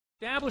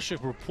Establish a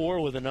rapport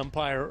with an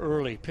umpire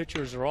early.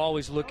 Pitchers are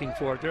always looking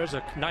for it. There's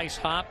a nice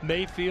hop.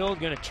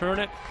 Mayfield going to turn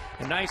it.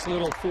 A nice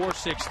little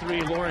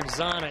 4-6-3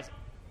 Lorenzana.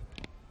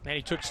 And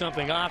he took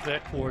something off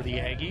it for the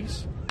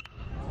Aggies.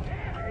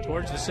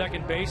 Towards the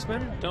second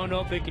baseman. Don't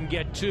know if they can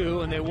get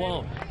two, and they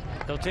won't.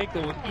 They'll take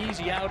the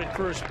easy out at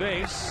first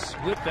base.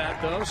 With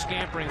that, though,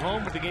 scampering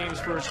home with the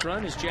game's first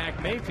run is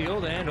Jack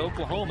Mayfield, and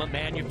Oklahoma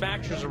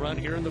manufactures a run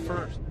here in the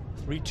first.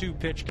 3-2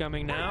 pitch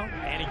coming now,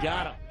 and he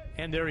got him.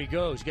 And there he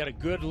goes. Got a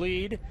good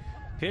lead.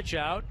 Pitch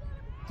out.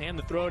 And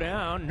the throw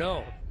down.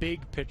 No. Big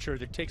pitcher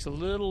that takes a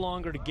little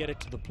longer to get it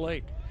to the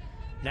plate.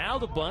 Now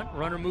the bunt.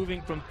 Runner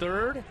moving from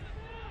third.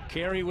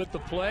 Carey with the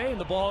play. And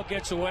the ball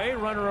gets away.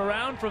 Runner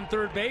around from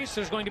third base.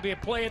 There's going to be a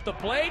play at the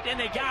plate. And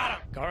they got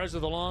him. Garza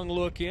the long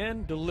look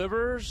in.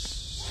 Delivers.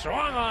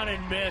 Swung on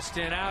and missed.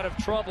 And out of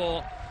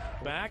trouble.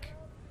 Back.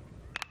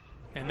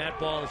 And that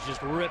ball is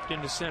just ripped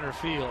into center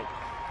field.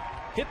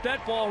 Hit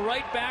that ball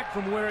right back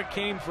from where it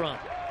came from.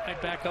 Right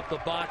back up the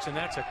box, and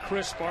that's a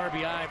crisp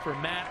RBI for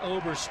Matt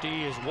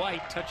Oberste as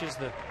White touches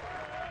the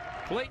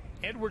plate.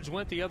 Edwards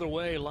went the other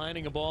way,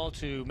 lining a ball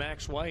to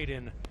Max White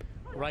in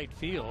right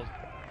field.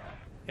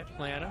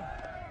 Atlanta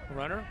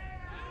runner,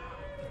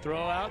 throw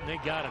out, and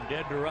they got him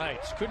dead to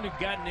rights. Couldn't have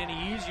gotten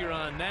any easier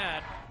on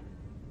that.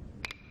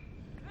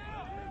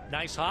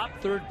 Nice hop,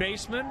 third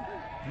baseman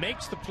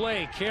makes the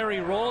play. Carey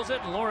rolls it,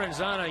 and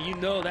Lorenzana, you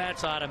know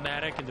that's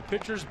automatic. And the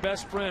pitcher's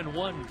best friend,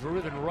 one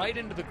driven right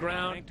into the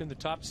ground. In the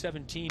top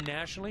 17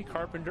 nationally,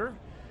 Carpenter.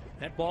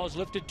 That ball is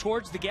lifted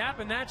towards the gap,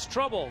 and that's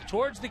trouble.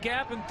 Towards the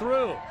gap and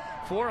through.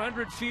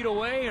 400 feet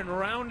away and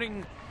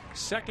rounding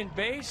second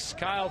base,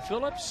 Kyle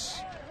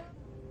Phillips.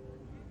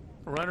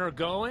 Runner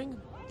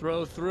going,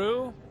 throw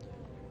through,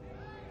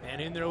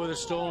 and in there with a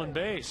stolen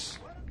base.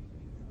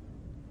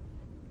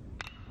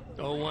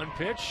 0-1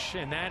 pitch,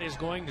 and that is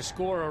going to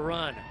score a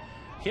run.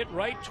 Hit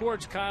right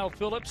towards Kyle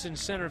Phillips in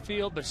center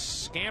field, but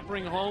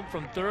scampering home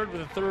from third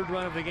with the third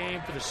run of the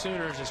game for the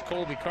Sooners is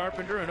Colby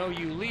Carpenter, and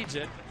OU leads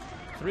it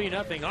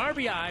 3-0.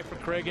 RBI for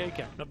Craig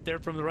Aiken. Up there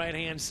from the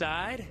right-hand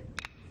side,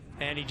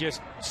 and he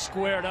just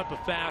squared up a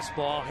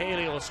fastball.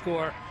 Haley will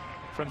score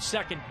from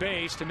second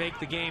base to make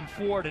the game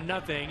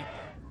 4-0.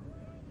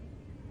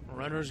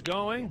 Runners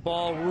going,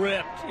 ball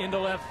ripped into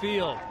left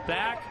field.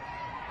 Back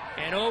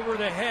and over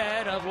the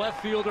head of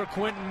left fielder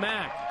Quentin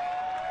Mack.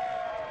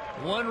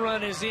 One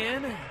run is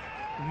in,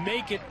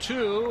 make it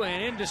two,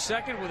 and into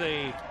second with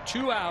a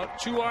 2-out,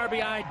 2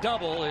 RBI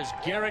double is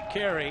Garrett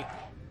Carey.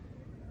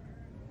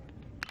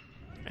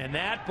 And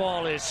that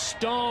ball is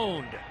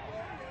stoned.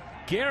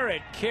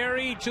 Garrett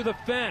Carey to the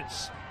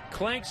fence.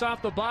 Clanks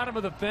off the bottom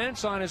of the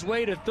fence on his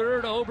way to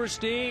third.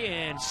 Oberste,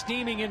 and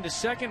steaming into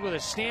second with a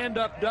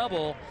stand-up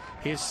double.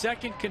 His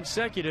second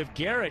consecutive.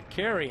 Garrett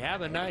Carey,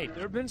 have a night.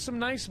 There have been some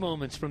nice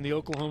moments from the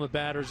Oklahoma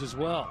batters as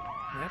well.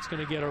 And that's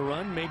going to get a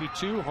run, maybe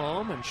two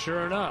home, and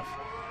sure enough,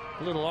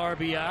 a little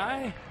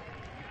RBI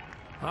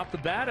off the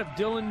bat of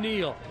Dylan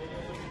Neal.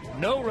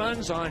 No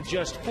runs on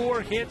just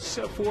 4 hits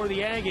for the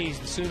Aggies.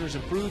 The Sooners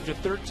improved to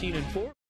 13-4.